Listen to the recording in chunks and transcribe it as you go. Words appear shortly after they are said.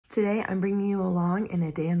Today I'm bringing you along in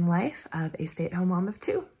a day in the life of a stay-at-home mom of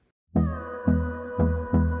two.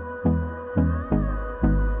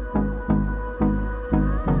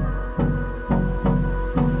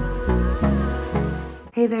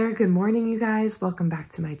 Hey there, good morning you guys. Welcome back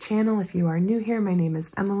to my channel. If you are new here, my name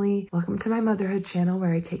is Emily. Welcome to my motherhood channel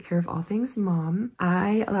where I take care of all things mom.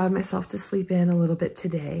 I allowed myself to sleep in a little bit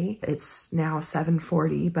today. It's now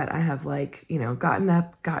 7:40, but I have gotten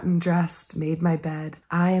up, gotten dressed, made my bed.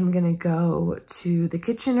 I am gonna go to the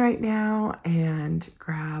kitchen right now and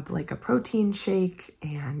grab like a protein shake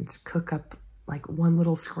and cook up like one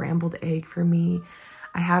little scrambled egg for me.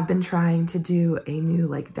 I have been trying to do a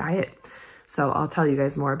new diet. So I'll tell you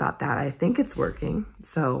guys more about that. I think it's working,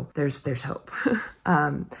 so there's hope.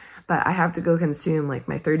 But I have to go consume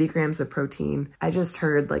my 30 grams of protein. I just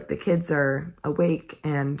heard the kids are awake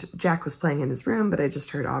and Jack was playing in his room, but I just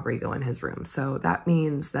heard Aubrey go in his room. So that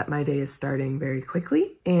means that my day is starting very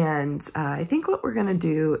quickly. And I think what we're gonna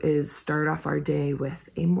do is start off our day with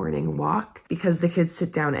a morning walk because the kids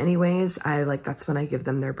sit down anyways. That's when I give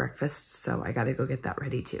them their breakfast. So I gotta go get that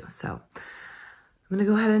ready too. So I'm gonna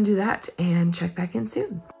go ahead and do that and check back in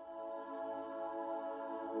soon.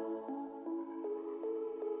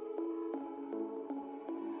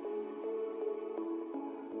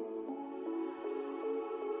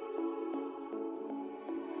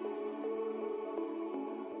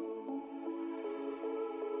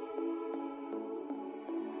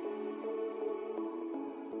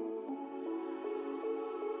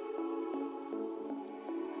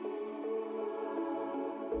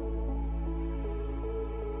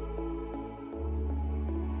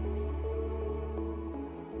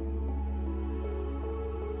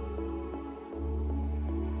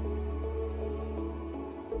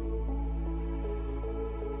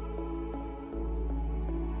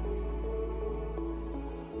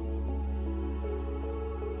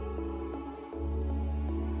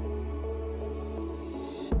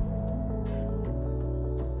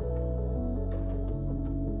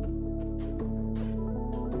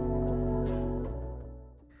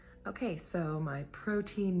 Okay, so my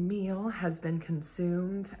protein meal has been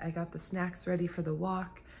consumed. I got the snacks ready for the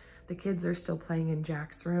walk. The kids are still playing in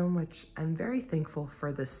Jack's room, which I'm very thankful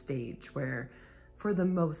for this stage where, for the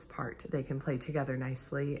most part, they can play together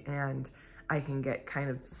nicely and I can get kind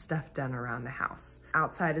of stuff done around the house.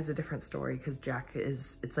 Outside is a different story because Jack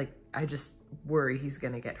I just worry he's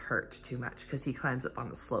gonna get hurt too much because he climbs up on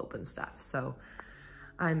the slope and stuff. So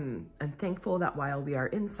I'm thankful that while we are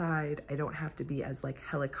inside, I don't have to be as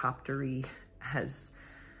helicopter-y as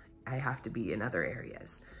I have to be in other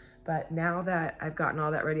areas. But now that I've gotten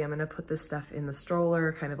all that ready, I'm gonna put this stuff in the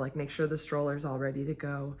stroller, kind of make sure the stroller's all ready to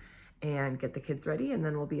go and get the kids ready, and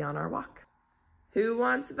then we'll be on our walk. Who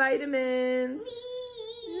wants vitamins?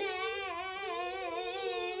 Me.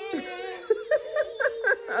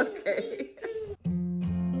 Okay.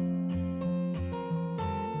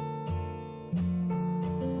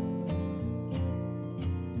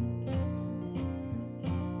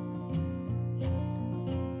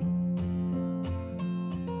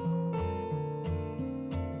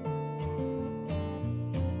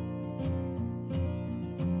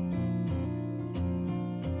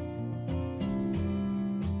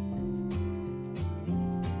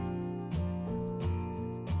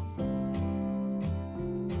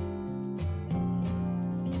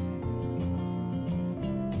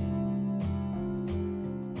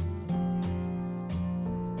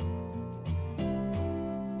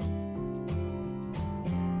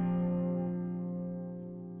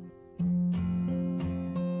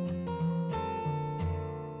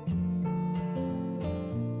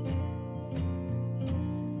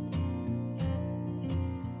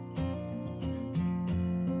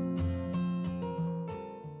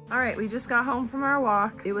 All right, we just got home from our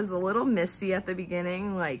walk. It was a little misty at the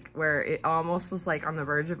beginning, where it almost was on the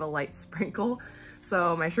verge of a light sprinkle.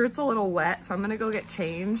 So my shirt's a little wet, so I'm gonna go get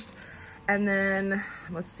changed. And then,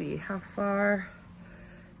 let's see, how far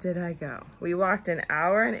did I go? We walked an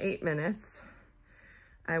hour and 8 minutes.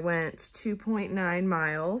 I went 2.9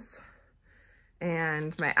 miles.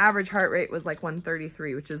 And my average heart rate was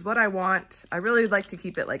 133, which is what I want. I really would like to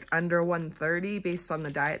keep it under 130 based on the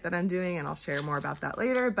diet that I'm doing, and I'll share more about that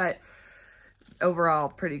later, but overall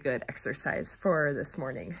pretty good exercise for this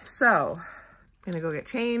morning. So I'm gonna go get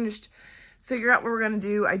changed, figure out what we're gonna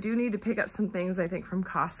do. I do need to pick up some things I think from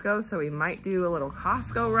Costco, so we might do a little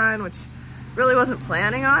Costco run, which really wasn't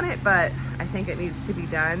planning on it, but I think it needs to be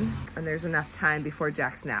done, and there's enough time before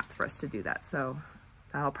Jack's nap for us to do that. So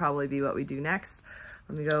that'll probably be what we do next.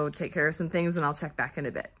 Let me go take care of some things and I'll check back in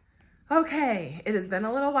a bit. Okay, it has been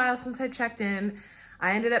a little while since I checked in.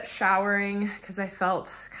 I ended up showering because I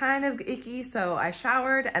felt kind of icky, so I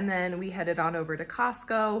showered, and then we headed on over to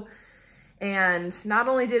Costco. And not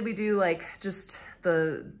only did we do like just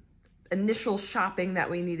the initial shopping that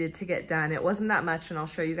we needed to get done, it wasn't that much, and I'll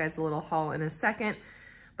show you guys a little haul in a second,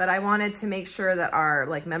 but I wanted to make sure that our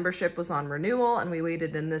like membership was on renewal, and we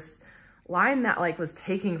waited in this line that like was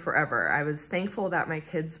taking forever. I was thankful that my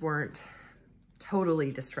kids weren't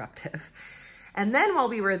totally disruptive. And then while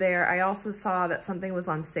we were there, I also saw that something was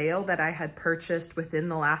on sale that I had purchased within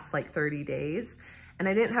the last like 30 days. And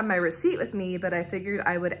I didn't have my receipt with me, but I figured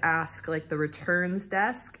I would ask like the returns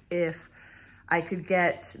desk if I could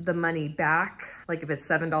get the money back, like if it's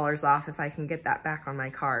 $7 off, if I can get that back on my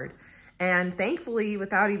card. And thankfully,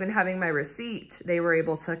 without even having my receipt, they were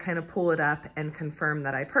able to kind of pull it up and confirm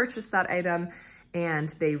that I purchased that item, and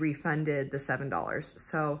they refunded the $7.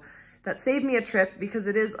 So that saved me a trip because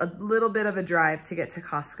it is a little bit of a drive to get to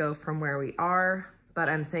Costco from where we are, but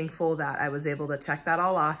I'm thankful that I was able to check that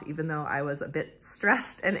all off, even though I was a bit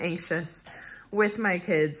stressed and anxious with my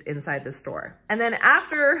kids inside the store. And then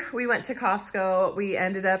after we went to Costco, we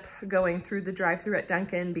ended up going through the drive-thru at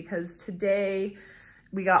Dunkin' because today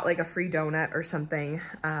we got like a free donut or something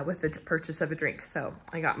with the purchase of a drink. So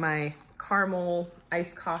I got my caramel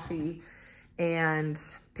iced coffee and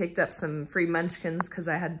picked up some free munchkins because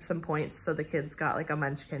I had some points, so the kids got like a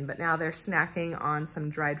munchkin, but now they're snacking on some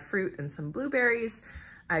dried fruit and some blueberries.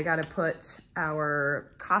 I gotta put our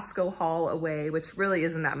Costco haul away, which really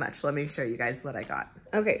isn't that much. Let me show you guys what I got.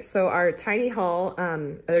 Okay, so our tiny haul,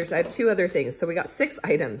 I have 2 other things. So we got 6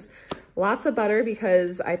 items. Lots of butter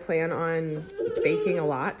because I plan on baking a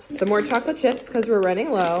lot. Some more chocolate chips because we're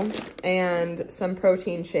running low. And some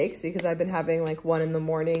protein shakes because I've been having like one in the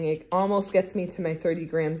morning. It almost gets me to my 30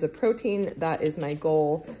 grams of protein. That is my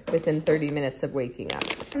goal within 30 minutes of waking up.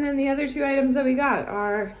 And then the other 2 items that we got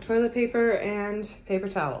are toilet paper and paper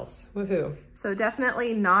towels. Woohoo. So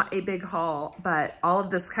definitely not a big haul, but all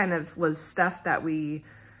of this kind of was stuff that we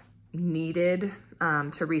needed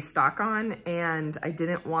to restock on, and I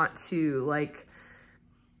didn't want to like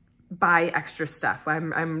buy extra stuff.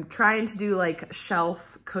 I'm trying to do like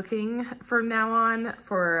shelf cooking from now on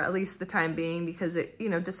for at least the time being, because it, you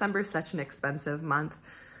know, December is such an expensive month.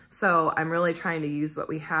 So I'm really trying to use what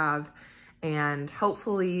we have, and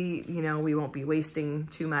hopefully, you know, we won't be wasting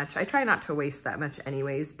too much. I try not to waste that much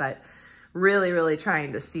anyways, but really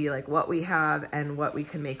trying to see like what we have and what we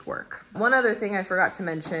can make work. One other thing I forgot to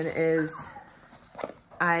mention is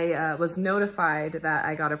I was notified that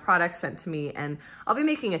I got a product sent to me, and I'll be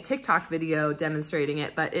making a TikTok video demonstrating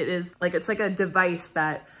it, but it's like a device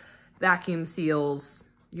that vacuum seals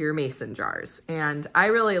your mason jars. And I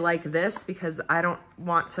really like this because I don't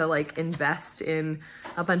want to like invest in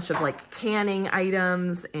a bunch of like canning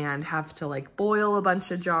items and have to like boil a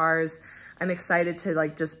bunch of jars. I'm excited to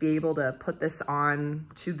like just be able to put this on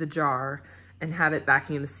to the jar and have it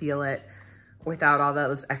vacuum seal it without all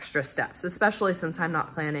those extra steps, especially since I'm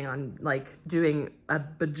not planning on like doing a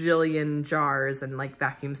bajillion jars and like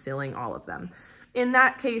vacuum sealing all of them. In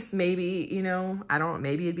that case, maybe, you know,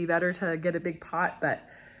 maybe it'd be better to get a big pot, but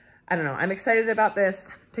I don't know. I'm excited about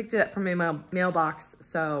this. Picked it up from my mailbox,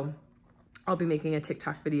 so I'll be making a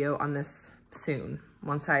TikTok video on this soon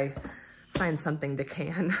once I find something to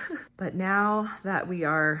can. But now that we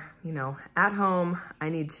are, you know, at home, I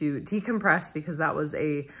need to decompress because that was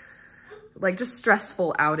a like just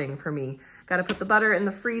stressful outing for me. Got to put the butter in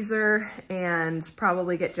the freezer and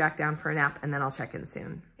probably get Jack down for a nap, and then I'll check in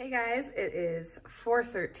soon. Hey guys, it is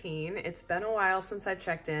 4:13. It's been a while since I've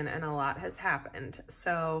checked in and a lot has happened.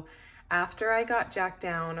 So after I got Jack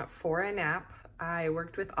down for a nap, I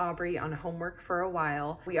worked with Aubrey on homework for a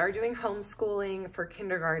while. We are doing homeschooling for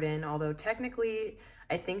kindergarten, although technically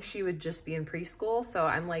I think she would just be in preschool. So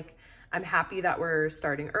I'm happy that we're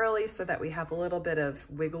starting early so that we have a little bit of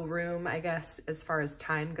wiggle room, I guess, as far as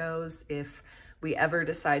time goes, if we ever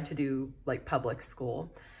decide to do like public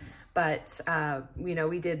school. But, you know,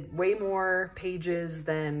 we did way more pages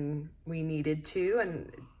than we needed to.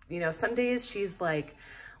 And, you know, some days she's like,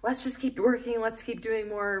 let's just keep working, let's keep doing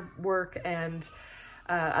more work. And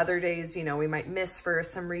other days, you know, we might miss for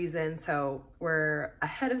some reason. So we're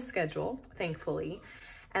ahead of schedule, thankfully.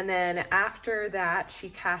 And then after that, she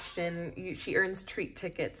cashed in, she earns treat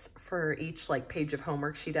tickets for each like page of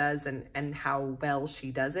homework she does, and how well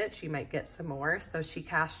she does it. She might get some more. So she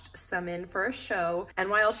cashed some in for a show. And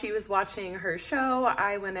while she was watching her show,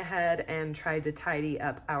 I went ahead and tried to tidy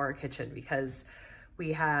up our kitchen because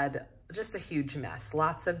we had just a huge mess.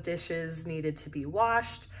 Lots of dishes needed to be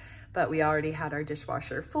washed, but we already had our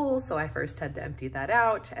dishwasher full. So I first had to empty that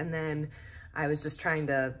out. And then I was just trying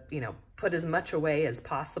to, you know, put as much away as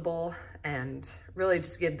possible and really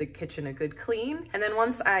just give the kitchen a good clean. And then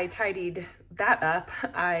once I tidied that up,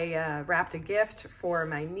 I wrapped a gift for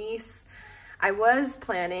my niece. I was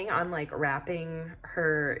planning on like wrapping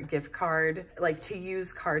her gift card, like to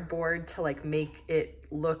use cardboard to like make it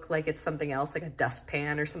look like it's something else, like a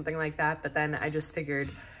dustpan or something like that. But then I just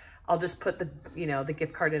figured I'll just put the, you know, the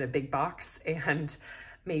gift card in a big box, and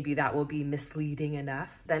maybe that will be misleading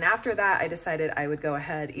enough. Then after that, I decided I would go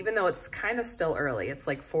ahead, even though it's kind of still early, it's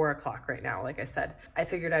like 4 o'clock right now, like I said. I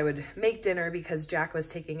figured I would make dinner because Jack was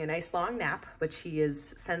taking a nice long nap, which he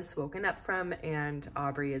is since woken up from, and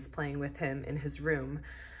Aubrey is playing with him in his room.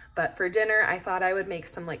 But for dinner, I thought I would make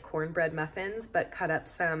some like cornbread muffins, but cut up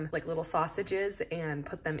some like little sausages and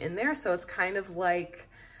put them in there. So it's kind of like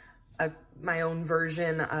my own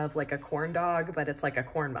version of like a corn dog, but it's like a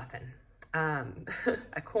corn muffin.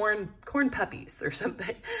 A corn puppies or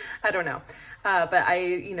something. I don't know. But I,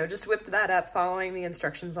 you know, just whipped that up following the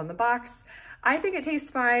instructions on the box. I think it tastes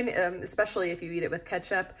fine, especially if you eat it with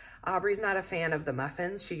ketchup. Aubrey's not a fan of the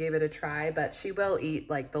muffins. She gave it a try, but she will eat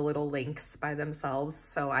like the little links by themselves.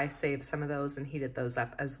 So I saved some of those and heated those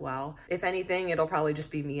up as well. If anything, it'll probably just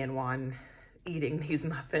be me and Juan eating these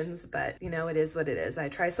muffins, but you know, it is what it is. I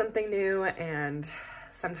try something new, and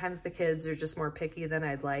sometimes the kids are just more picky than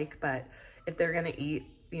I'd like, but if they're gonna eat,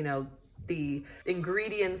 you know, the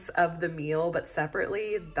ingredients of the meal, but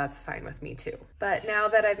separately, that's fine with me too. But now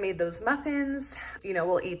that I've made those muffins, you know,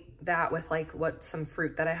 we'll eat that with like some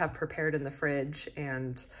fruit that I have prepared in the fridge,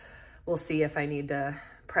 and we'll see if I need to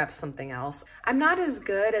prep something else. I'm not as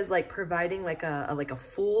good as like providing like a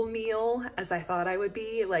full meal as I thought I would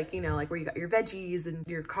be, like, you know, like where you got your veggies and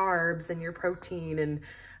your carbs and your protein, and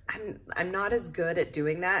I'm not as good at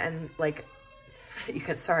doing that. And like,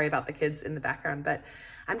 sorry about the kids in the background, but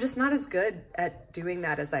I'm just not as good at doing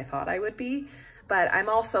that as I thought I would be. But I'm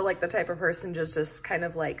also like the type of person just kind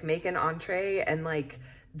of like make an entree and like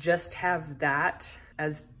just have that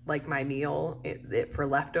as like my meal for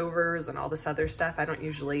leftovers and all this other stuff. I don't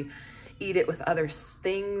usually eat it with other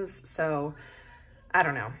things. So I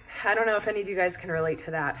don't know. I don't know if any of you guys can relate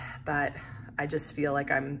to that, but I just feel like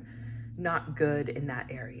I'm not good in that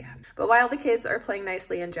area. But while the kids are playing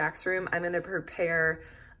nicely in Jack's room, I'm going to prepare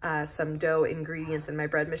some dough ingredients in my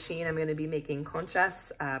bread machine. I'm going to be making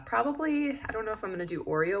conchas. Probably, I don't know if I'm going to do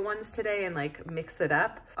Oreo ones today and like mix it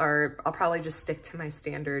up, or I'll probably just stick to my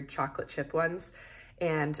standard chocolate chip ones.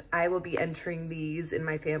 And I will be entering these in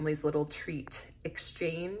my family's little treat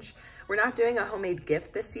exchange. We're not doing a homemade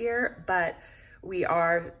gift this year, but we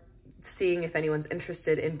are seeing if anyone's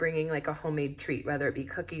interested in bringing like a homemade treat, whether it be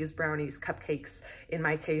cookies, brownies, cupcakes, in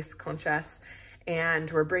my case, conchas. And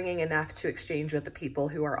we're bringing enough to exchange with the people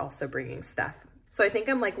who are also bringing stuff. So I think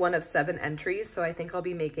I'm like one of 7 entries. So I think I'll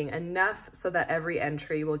be making enough so that every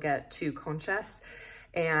entry will get 2 conchas.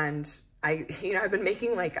 And I've been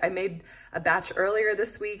making I made a batch earlier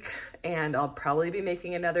this week, and I'll probably be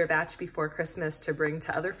making another batch before Christmas to bring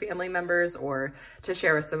to other family members or to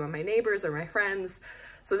share with some of my neighbors or my friends.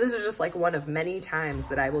 So this is just like one of many times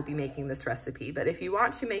that I will be making this recipe. But if you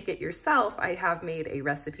want to make it yourself, I have made a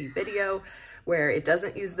recipe video where it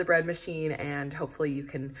doesn't use the bread machine, and hopefully you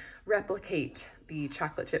can replicate the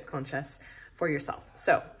chocolate chip conchas for yourself.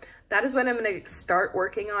 So that is what I'm going to start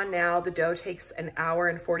working on now. The dough takes an hour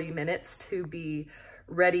and 40 minutes to be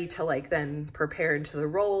ready to then prepare into the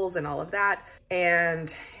rolls and all of that.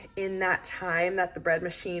 And in that time that the bread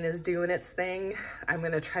machine is doing its thing, I'm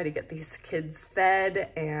going to try to get these kids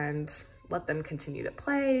fed and let them continue to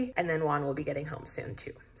play. And then Juan will be getting home soon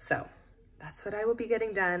too. So that's what I will be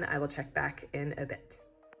getting done. I will check back in a bit.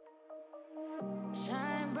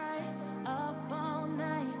 Shine bright up all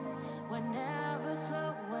night, we're never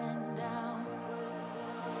slowing down.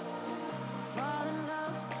 Fall in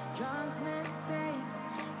love, drunk mistakes,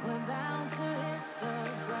 we're bound to hit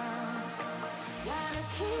the ground. Gotta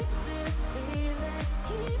keep this feeling,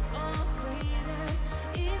 keep on breathing,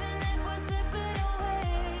 even if we're slipping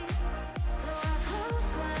away. So I close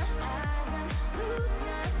my eyes and lose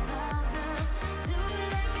myself now. Do it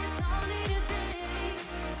like it's only today.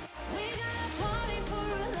 We got a party for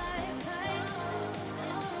a lifetime.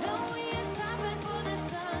 No, we ain't stopping for the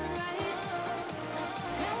sunrise.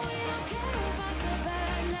 And we don't care about the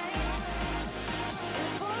bad nights.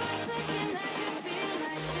 And for a second I can feel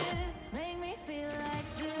like this. Make me feel like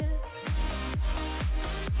this.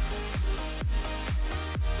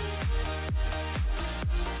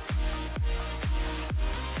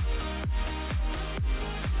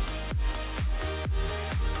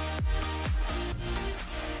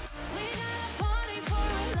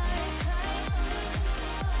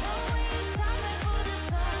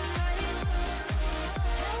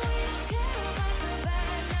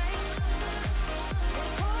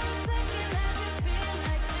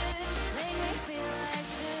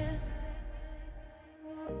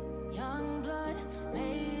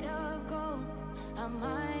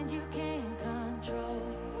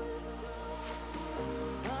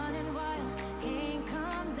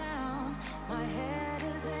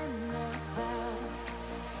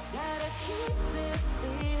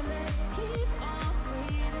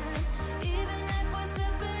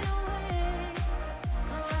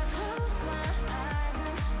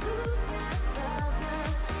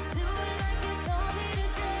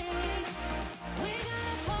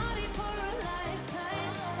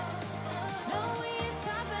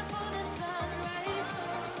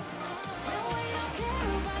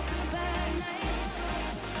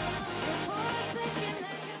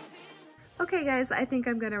 Okay guys, I think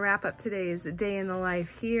I'm gonna wrap up today's day in the life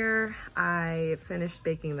here. I finished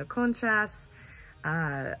baking the conchas.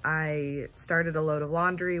 I started a load of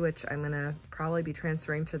laundry, which I'm gonna probably be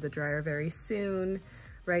transferring to the dryer very soon.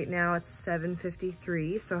 Right now it's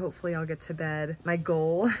 7:53, so hopefully I'll get to bed. My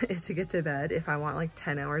goal is to get to bed, if I want like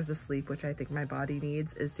 10 hours of sleep, which I think my body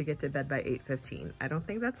needs, is to get to bed by 8:15. I don't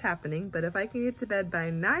think that's happening, but if I can get to bed by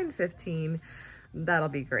 9:15, that'll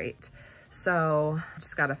be great. So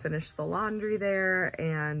just gotta finish the laundry there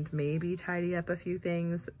and maybe tidy up a few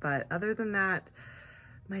things. But other than that,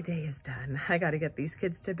 my day is done. I gotta get these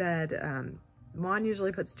kids to bed. Juan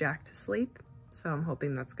usually puts Jack to sleep, so I'm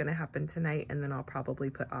hoping that's gonna happen tonight, and then I'll probably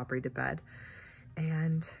put Aubrey to bed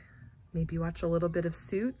and maybe watch a little bit of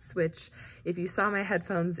Suits, which if you saw my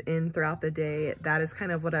headphones in throughout the day, that is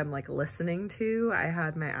kind of what I'm like listening to. I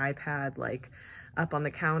had my iPad like up on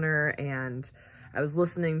the counter and I was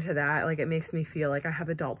listening to that. Like, it makes me feel like I have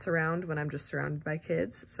adults around when I'm just surrounded by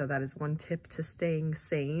kids. So that is one tip to staying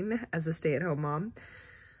sane as a stay-at-home mom.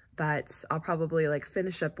 But I'll probably like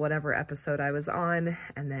finish up whatever episode I was on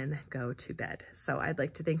and then go to bed. So I'd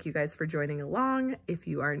like to thank you guys for joining along. If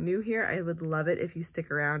you are new here, I would love it if you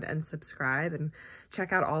stick around and subscribe and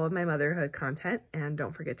check out all of my motherhood content. And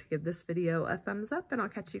don't forget to give this video a thumbs up, and I'll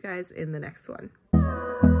catch you guys in the next one.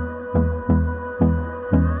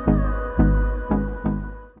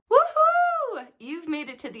 You've made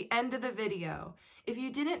it to the end of the video. If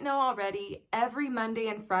you didn't know already, every Monday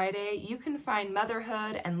and Friday, you can find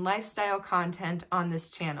motherhood and lifestyle content on this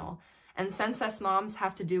channel. And since us moms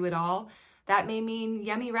have to do it all, that may mean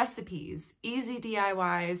yummy recipes, easy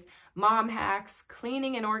DIYs, mom hacks,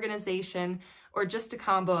 cleaning and organization, or just a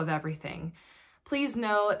combo of everything. Please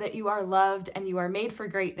know that you are loved and you are made for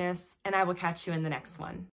greatness, and I will catch you in the next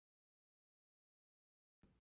one.